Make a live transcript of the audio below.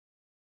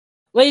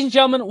Ladies and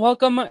gentlemen,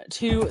 welcome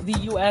to the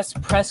U.S.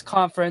 press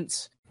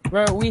conference,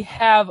 where we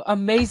have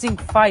amazing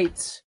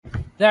fights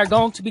that are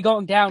going to be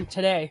going down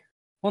today.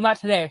 Well, not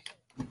today.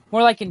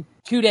 More like in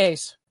 2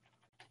 days.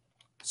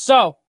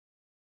 So,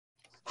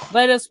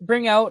 let us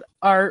bring out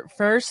our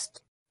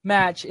first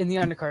match in the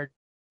undercard.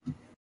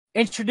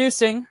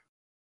 Introducing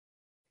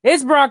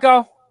is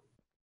Bronco.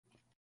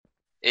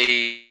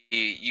 Hey,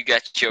 you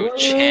got your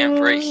champ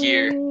right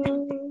here.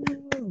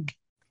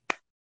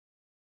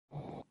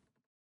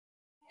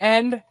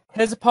 And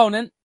his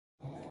opponent,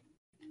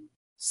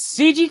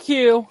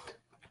 CGQ.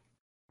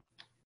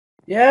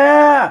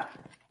 Yeah!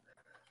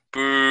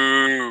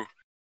 Boo!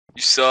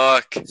 You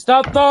suck.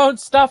 Stop throwing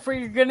stuff or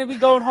you're going to be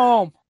going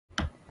home.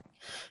 I'm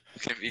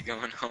gonna be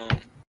going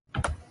home.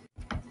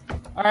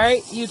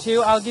 Alright, you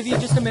two, I'll give you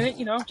just a minute,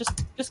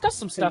 just discuss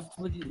some stuff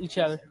with each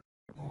other.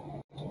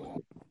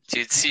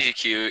 Dude,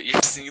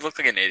 CGQ, you look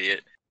like an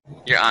idiot.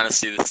 You're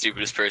honestly the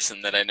stupidest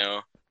person that I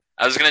know.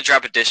 I was gonna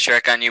drop a diss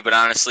track on you, but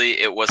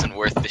honestly, it wasn't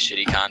worth the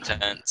shitty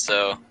content,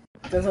 so...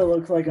 Does it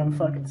look like I'm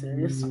fucking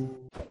serious?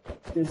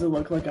 Does it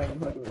look like I'm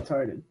fucking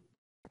retarded?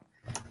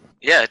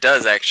 Yeah, it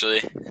does,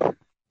 actually.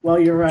 Well,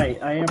 you're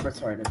right. I am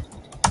retarded.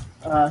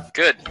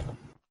 Good.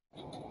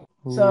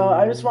 So,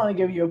 I just want to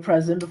give you a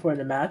present before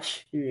the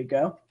match. Here you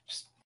go.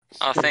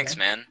 Oh, thanks,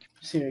 man.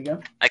 Just here you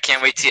go. I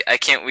can't wait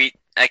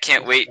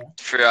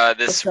for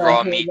this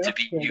raw meat to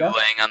be you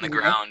laying on the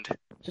ground.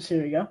 Just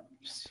here you go.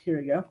 Just here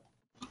you go.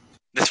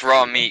 This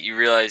raw meat, you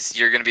realize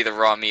you're gonna be the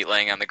raw meat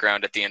laying on the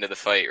ground at the end of the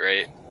fight,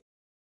 right?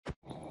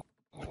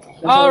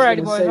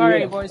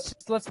 Alrighty, boys.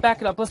 Let's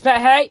back it up.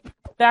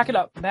 Back it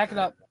up.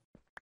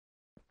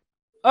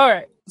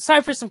 Alright, it's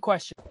time for some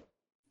questions.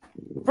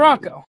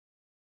 Bronco,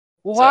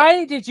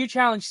 why did you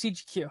challenge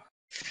CGQ?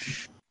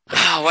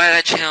 Why did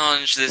I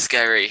challenge this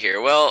guy right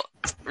here? Well,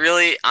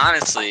 really,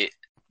 honestly,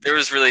 there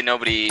was really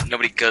nobody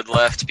good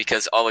left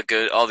because all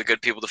the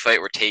good people to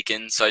fight were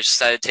taken. So I just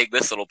decided to take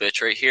this little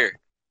bitch right here.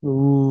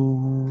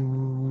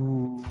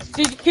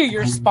 CGQ,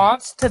 your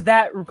response to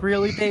that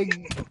really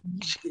big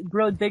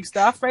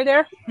stuff right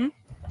there?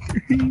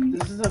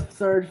 This is the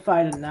third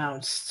fight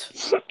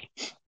announced.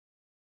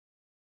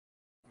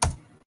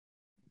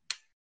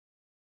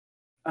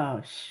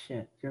 Oh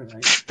shit, you're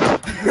right.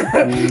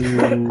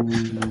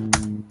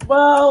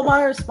 Well,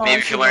 my response Maybe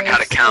if you learn how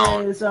to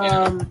count. Is,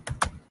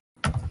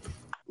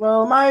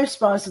 well, my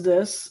response to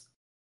this.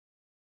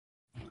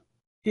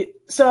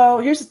 So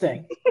here's the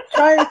thing.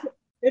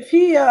 If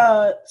he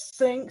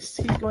thinks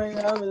he's going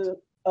out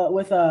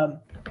with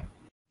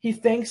he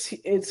thinks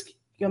it's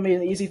gonna be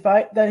an easy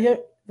fight, then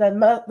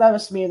that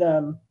must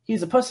mean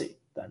he's a pussy.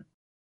 Then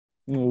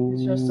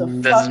he's just a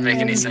doesn't make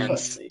any sense.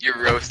 Pussy.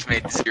 Your roast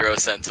made 0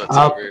 sense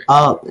whatsoever.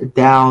 Up,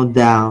 down,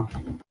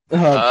 down.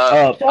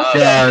 Up,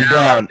 down,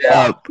 up,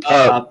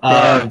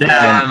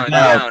 down,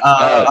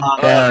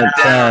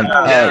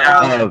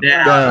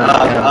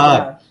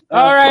 down.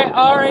 All right,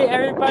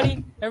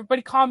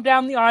 everybody, calm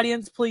down, the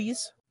audience,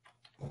 please.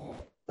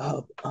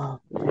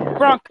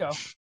 Bronco,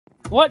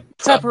 what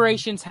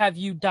preparations have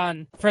you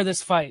done for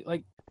this fight?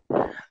 Like,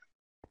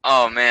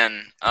 oh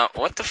man,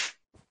 what the?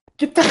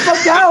 Get the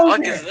fuck out!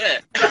 What the fuck is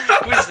that?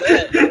 Who's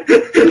that?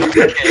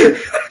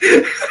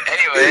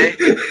 Okay.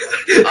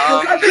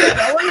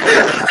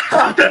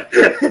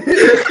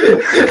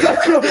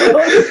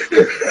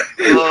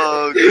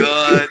 Oh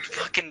god,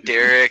 fucking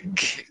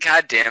Derek!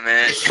 God damn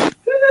it!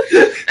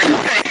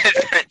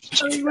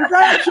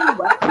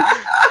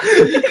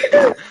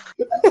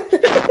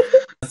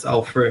 That's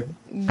Alfred.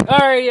 all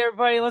right,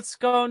 everybody, let's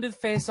go into the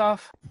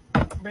face-off.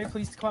 Everybody,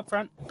 please come up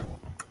front.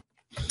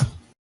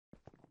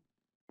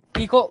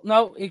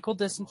 Equal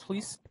distance,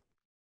 please.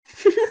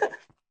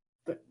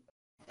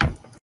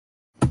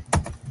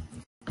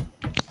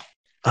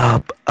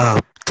 Up,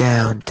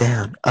 down,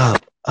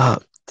 up,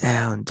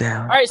 down.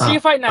 Alright, see you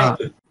fight night.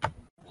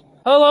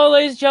 Hello,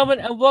 ladies and gentlemen,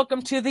 and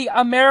welcome to the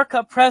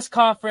America press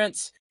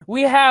conference.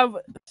 We have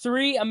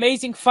 3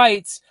 amazing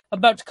fights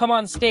about to come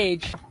on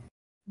stage.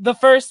 The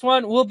first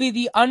one will be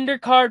the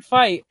undercard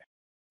fight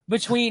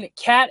between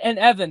Kat and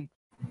Evan.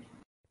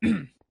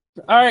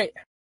 Alright,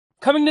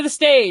 coming to the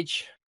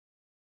stage.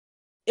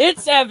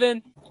 It's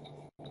Evan.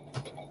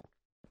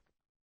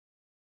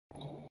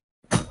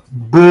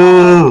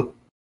 Boo!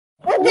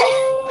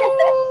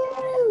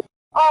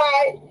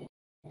 Alright.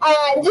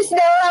 Just know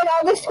on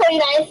August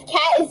 29th,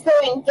 Cat is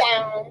going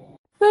down.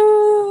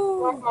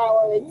 Boo! Mark my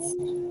words.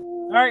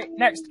 Alright,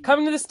 next,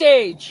 coming to the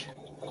stage.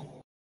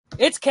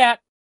 It's Kat.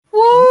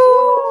 Woo!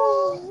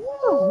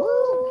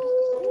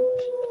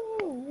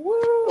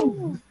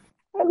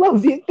 I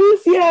love the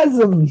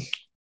enthusiasm.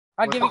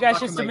 I'll give you guys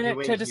just a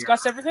minute to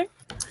discuss everything.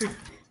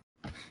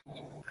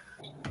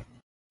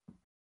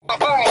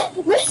 Alright,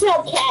 listen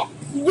up, Cat.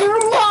 Your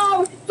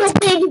mom, the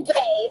big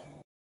gay.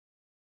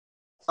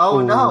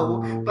 Oh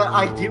no, but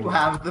I do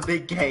have the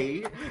big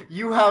gay.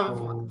 You have...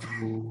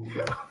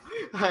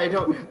 I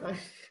don't...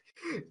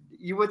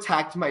 You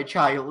attacked my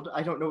child.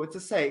 I don't know what to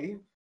say.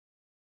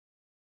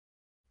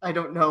 I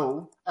don't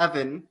know.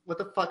 Evan, what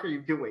the fuck are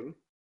you doing?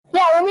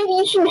 Yeah, or maybe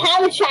you shouldn't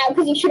have a child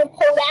because you should have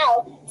pulled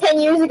out 10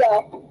 years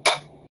ago.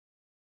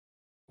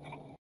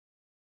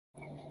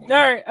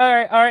 All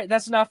right.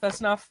 That's enough.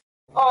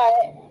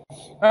 Alright.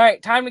 All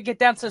right, time to get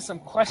down to some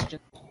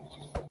questions.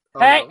 Oh,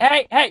 Hey, no.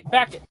 hey,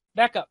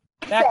 back up.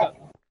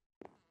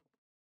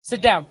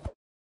 Sit down.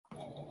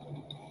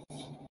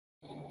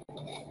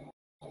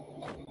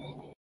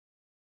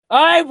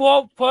 I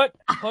won't put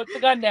the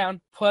gun down.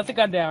 Put the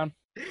gun down.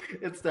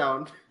 It's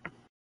down.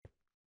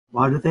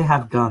 Why do they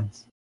have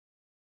guns?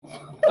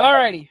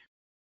 Alrighty.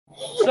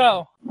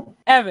 So,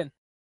 Evan,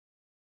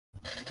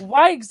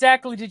 why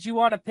exactly did you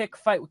want to pick a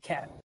fight with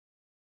Cat?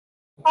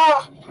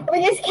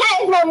 Because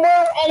Cat is my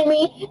mortal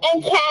enemy,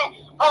 and Cat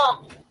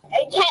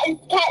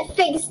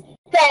thinks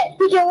that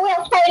he can win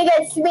a fight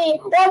against me,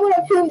 or I'm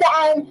gonna prove that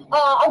I'm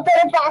a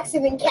better boxer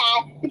than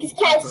Cat, because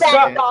Cat's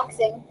bad at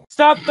boxing.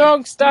 Stop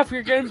throwing stuff.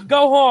 You're gonna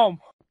go home.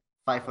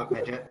 5-foot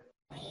midget.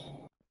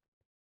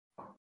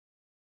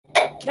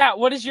 Cat,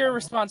 what is your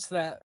response to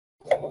that?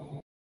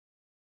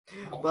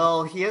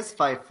 Well, he is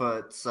 5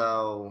 foot,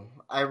 so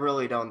I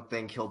really don't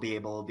think he'll be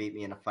able to beat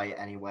me in a fight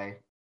anyway.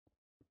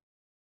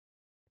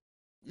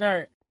 All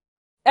right,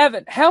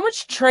 Evan, how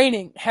much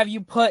training have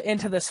you put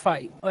into this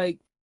fight? Like,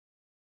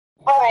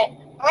 Alright,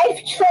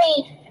 I've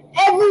trained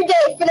every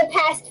day for the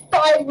past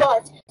 5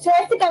 months, so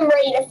I think I'm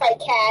ready to fight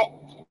Cat.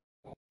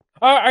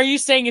 are you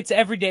saying it's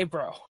every day,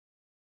 bro?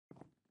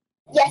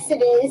 Yes, it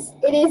is.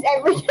 It is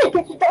every day,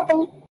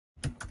 bro.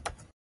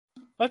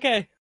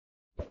 Okay.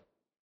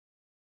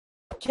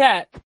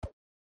 Cat,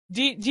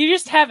 do you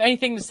just have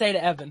anything to say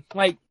to Evan?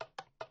 Like,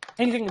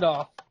 anything at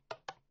all?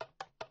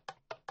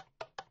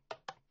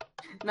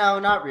 No,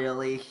 not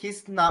really.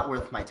 He's not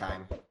worth my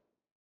time.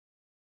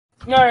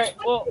 Alright,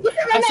 well,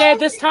 I'd say at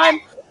this time,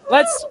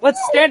 let's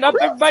stand up,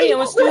 everybody, and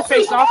let's do a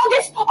face-off.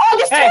 August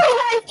Hey.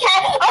 29th,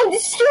 Cat, I'll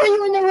destroy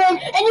you in the ring,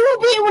 and you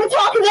won't be able to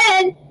talk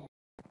again!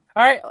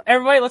 Alright,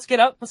 everybody, let's get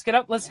up,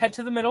 let's head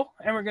to the middle,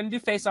 and we're gonna do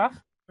face-off.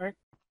 Alright.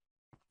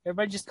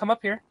 Everybody just come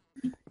up here.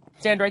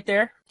 Stand right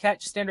there. Cat,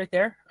 just stand right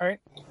there. Alright.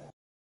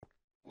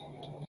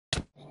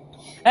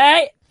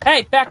 Hey,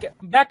 back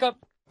up.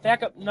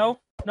 No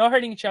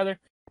hurting each other.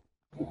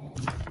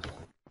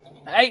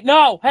 Hey,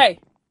 no, hey.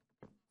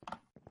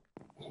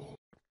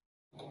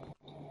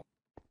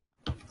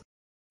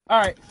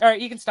 Alright,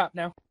 you can stop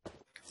now.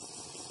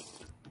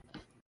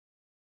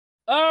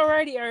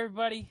 Alrighty,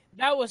 everybody.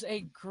 That was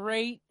a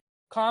great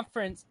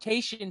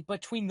confrontation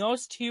between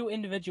those two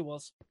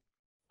individuals.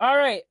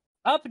 Alright,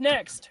 up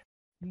next,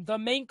 the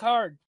main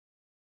card.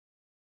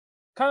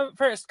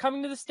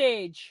 Coming to the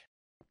stage.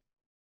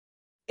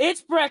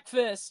 It's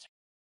breakfast.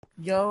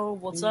 Yo,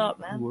 what's up,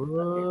 man?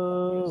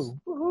 Whoa.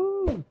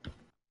 Woohoo.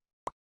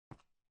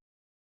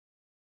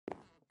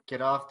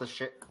 Get off the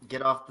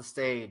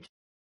stage.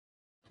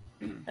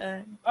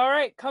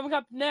 Alright, coming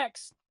up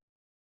next.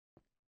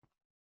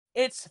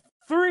 It's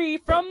 3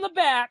 from the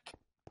back.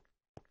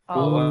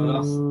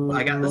 Oh,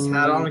 I got this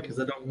hat on because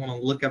I don't want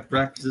to look at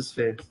Breakfast's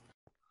face.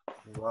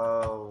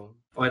 Whoa.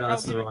 Oh, no, I'll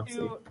this is the give wrong you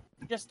scene.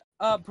 just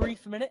a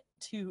brief minute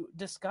to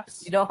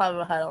discuss. you don't have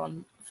a hat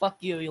on. Fuck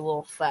you, you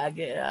little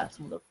faggot ass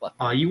motherfucker.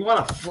 Oh, you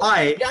want to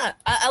fight? Yeah,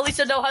 at least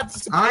I know how to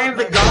support. I am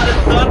the my god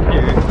of thunder.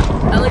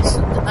 At least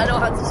I know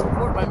how to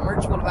support my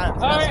merch. What about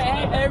it? Alright,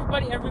 hey,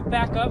 everybody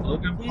back up.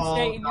 Logan Please Paul.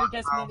 stay in your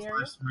designated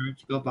area.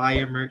 Merch. Go buy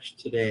your merch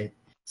today.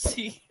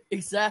 See,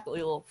 exactly,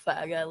 little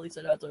faggot. At least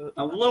I know how to.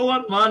 I'm low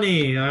on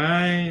money. All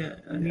right,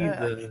 I need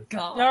the.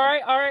 God.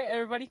 Alright,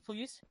 everybody,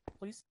 please.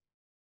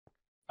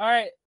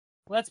 Alright,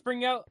 let's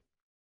bring out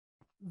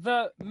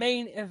the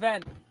main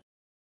event.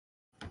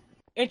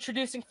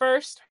 Introducing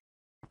first,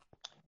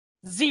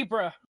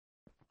 Zebra.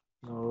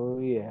 Oh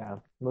yeah.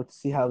 Let's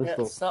see how this Yeah,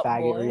 little sup,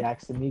 faggot boy?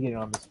 reacts to me getting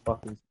on this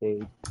fucking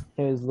stage.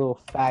 His little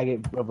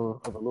faggot of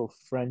a little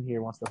friend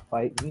here wants to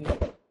fight me.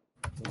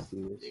 Let's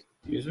see this.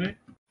 Excuse me.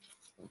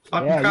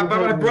 Talking Yeah, crap you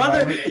about my heard me,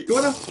 brother. man. You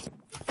wanna?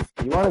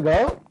 You wanna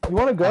go? You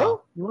wanna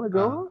go? You wanna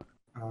go?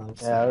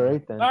 Yeah,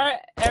 alright then. Alright,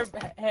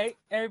 hey,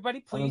 everybody,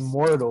 I'm please.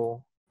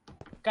 immortal.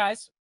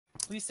 Guys,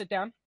 please sit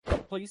down.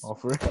 Please. Oh,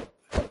 for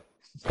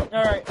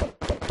Alright.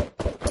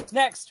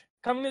 Next,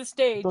 coming to the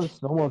stage, Throw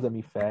snowballs at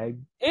me, fag.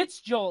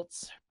 it's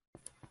Joltz.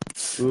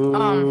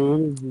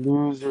 Ooh,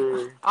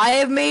 loser. I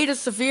have made a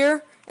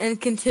severe and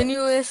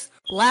continuous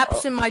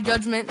lapse in my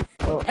judgment.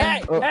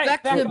 Hey,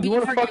 back back to up. the You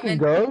wanna beef fucking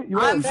argument. go? You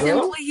wanna I'm go?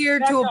 simply here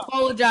Back to up.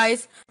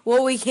 apologize.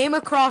 What we came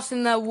across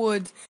in the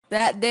woods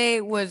that day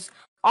was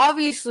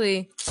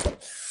obviously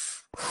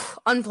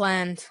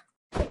unplanned.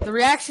 The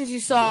reactions you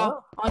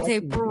saw on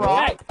tape were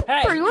raw.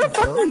 Hey, Bro, you wanna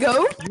fucking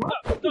go?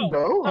 Fucking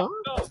go, huh?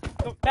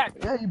 go, back.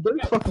 Yeah, you better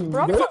fucking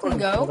Bro, go. fucking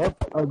go. Shut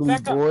up, ugly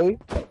Back up. boy.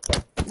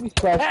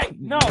 Hey,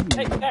 no,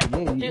 hey,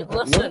 Dude,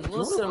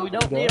 listen, we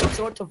don't need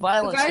resort to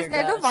violence Guys, here,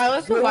 no guys.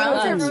 violence, no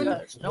violence, everyone.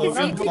 Guys, no It's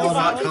violence. easy.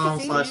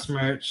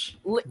 LoganPaul.com/merch.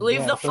 Leave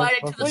Yeah, the fighting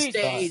to the fucking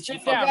stage. Sit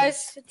So down.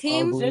 guys,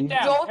 team Ugly. Sit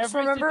down. Joltz, Everybody sit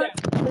remember,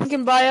 down. link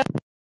in bio.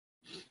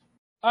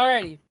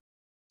 Alrighty.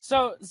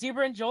 So,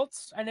 Zebra and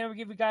Joltz, I never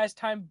give you guys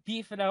time to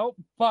beef it out,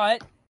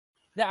 but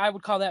I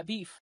would call that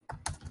beef.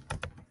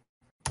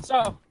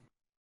 So,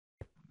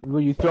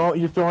 You're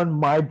throwing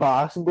my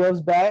boxing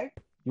gloves back?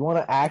 You want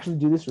to actually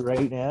do this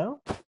right now?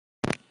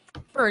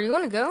 Bro, you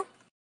wanna go?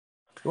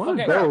 You want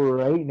to Okay. go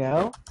right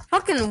now?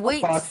 Fucking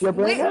wait. box you up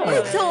right Wait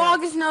now. till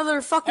August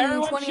another fucking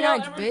Everyone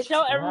 29th, chill, bitch.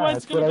 chill. Everyone's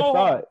that's gonna what I go home.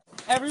 thought.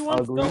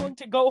 Everyone's Ugly. going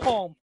to go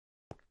home.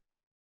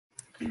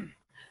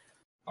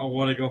 I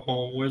want to go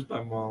home. Where's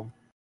my mom?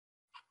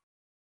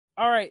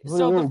 All right. What a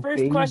So the little first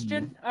baby.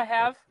 question I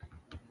have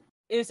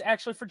is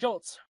actually for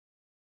Joltz.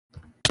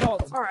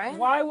 Joltz, All right.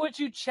 why would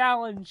you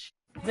challenge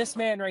this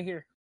man right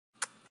here?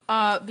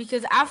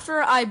 Because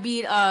after I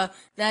beat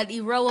that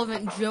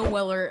irrelevant Joe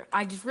Weller,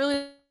 I just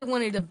really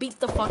wanted to beat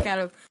the fuck out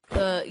of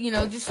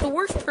just the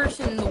worst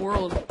person in the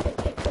world.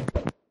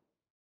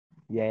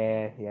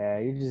 Yeah,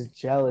 you're just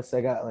jealous.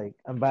 I'm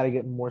about to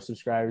get more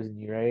subscribers than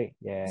you, right?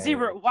 Yeah.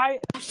 Zebra, why?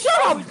 Shut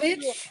why up, would you-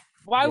 bitch!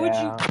 Why would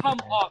you Yeah. come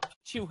up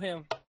to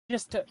him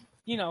just to,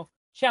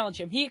 challenge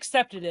him? He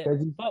accepted it, 'Cause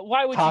he's but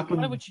why would you? Why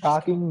would you? just come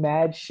talking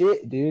mad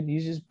shit, dude.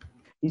 He's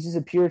just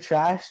a pure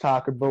trash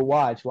talker. But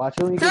watch.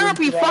 When he Shut gets up,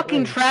 you into that fucking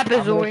ring,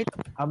 trapezoid!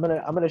 I'm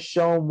gonna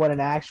show him what an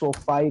actual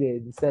fight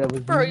is instead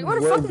of Bro, you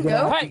wanna fucking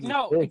go? Wait,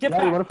 no, get Yeah,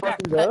 back. you wanna back,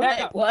 fucking go?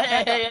 back up. What?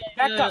 Back up.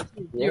 Back up.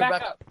 You're Back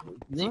back up. up.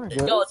 You wanna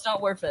go? No, it's not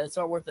worth it. It's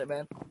not worth it,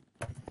 man.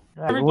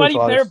 Alright, Everybody,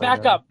 we'll better talk back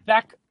sometime.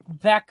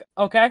 up. Back.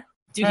 Okay.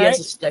 Dude, All he has right.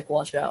 a stick.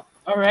 Watch out.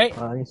 All right.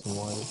 I need some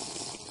water.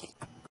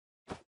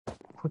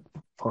 What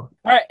the fuck? All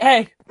right.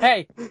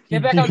 Hey.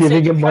 Get back You on giving stage.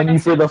 him Get back money on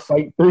for stage. the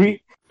fight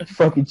 3?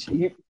 Fucking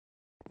cheap.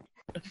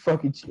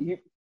 Fucking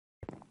cheap.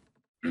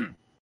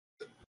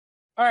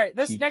 All right.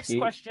 This Cheap next shit.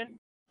 question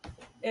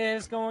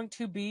is going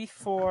to be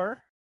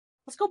for.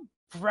 Let's go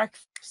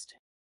breakfast.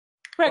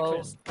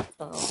 Breakfast.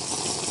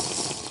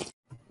 Oh.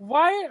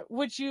 Why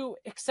would you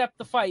accept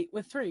the fight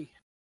with 3?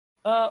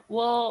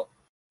 Well,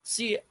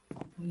 see,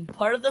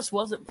 part of this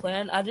wasn't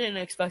planned. I didn't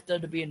expect there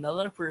to be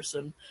another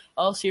person.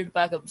 I was here to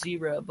back up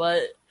Zebra,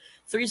 but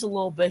 3's a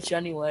little bitch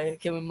anyway.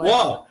 Give him my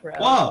crap.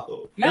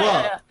 Whoa!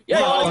 Yeah.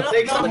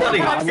 Take some money.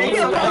 Take some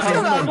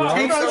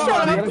money. Take some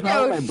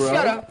money.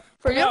 Shut up.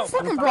 Bro, you have a No.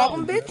 fucking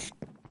problem, bitch?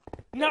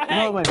 No, No,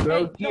 hey, my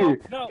bro. hey,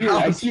 Here. no. Here,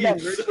 I see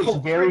that merch looks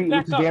very,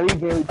 Back up.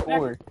 very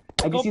poor.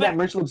 I can Go see back. that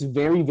merch looks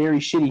very, very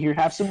shitty. Here,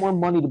 have some more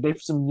money to pay for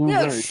some new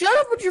No, merch. shut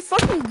up with your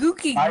fucking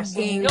Gookie Buy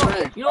some game. new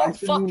merch. You know, Buy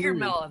some fuck new your merch.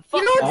 melon. You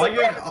Fuck know All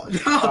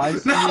what? Buy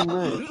some new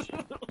No. merch.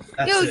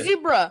 That's Yo, it.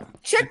 Zebra,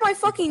 check my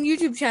fucking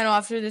YouTube channel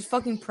after this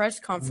fucking press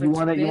conference. You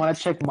wanna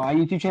bitch. check my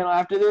YouTube channel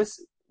after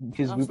this?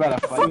 Because we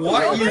gotta fight.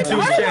 What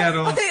YouTube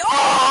channel?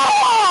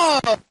 Oh!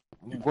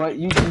 What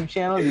YouTube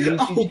channel? The YouTube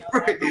Oh, channel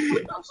right. has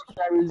more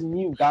subscribers than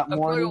you. Got I'm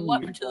more going to than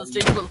weapon you. to the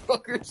stage,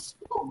 motherfuckers.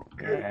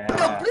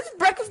 Yo, this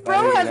breakfast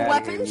bro has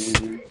weapons.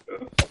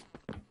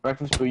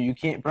 Breakfast bro, you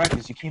can't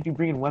be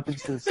bringing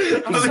weapons to the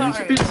stage.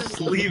 sorry.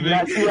 Just leave You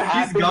it. see what He's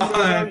happens,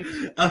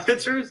 gone.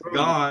 Picture's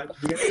gone.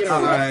 Bro?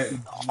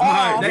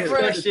 Alright. Next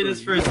question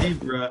is for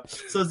Zebra.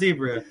 So,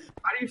 Zebra,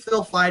 how do you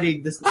feel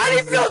fighting this? How do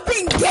you feel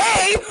being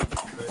gay?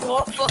 You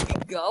want to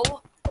fucking go?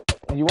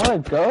 You wanna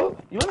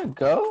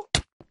go?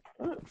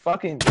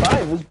 Fucking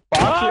fine, let's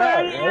box All it out,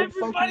 right, right?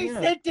 everybody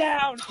Fucking sit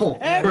down. Oh,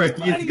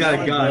 Everybody he's got a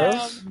sit gun.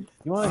 down.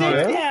 You wanna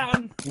Sit go?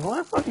 down. You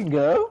wanna fucking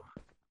go?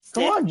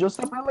 Come on, Joe,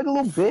 stop out like a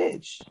little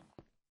bitch.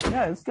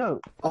 Yeah, let's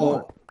go.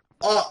 Oh.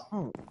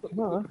 Come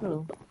on, let's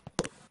go.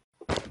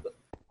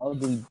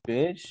 Ugly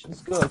bitch.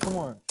 Let's go, come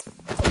on.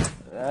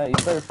 You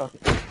better fucking.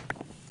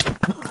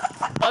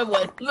 I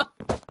won.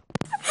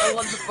 I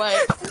won the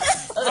fight.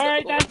 All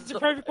right, that's the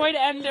perfect way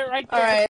to end it right there. All right.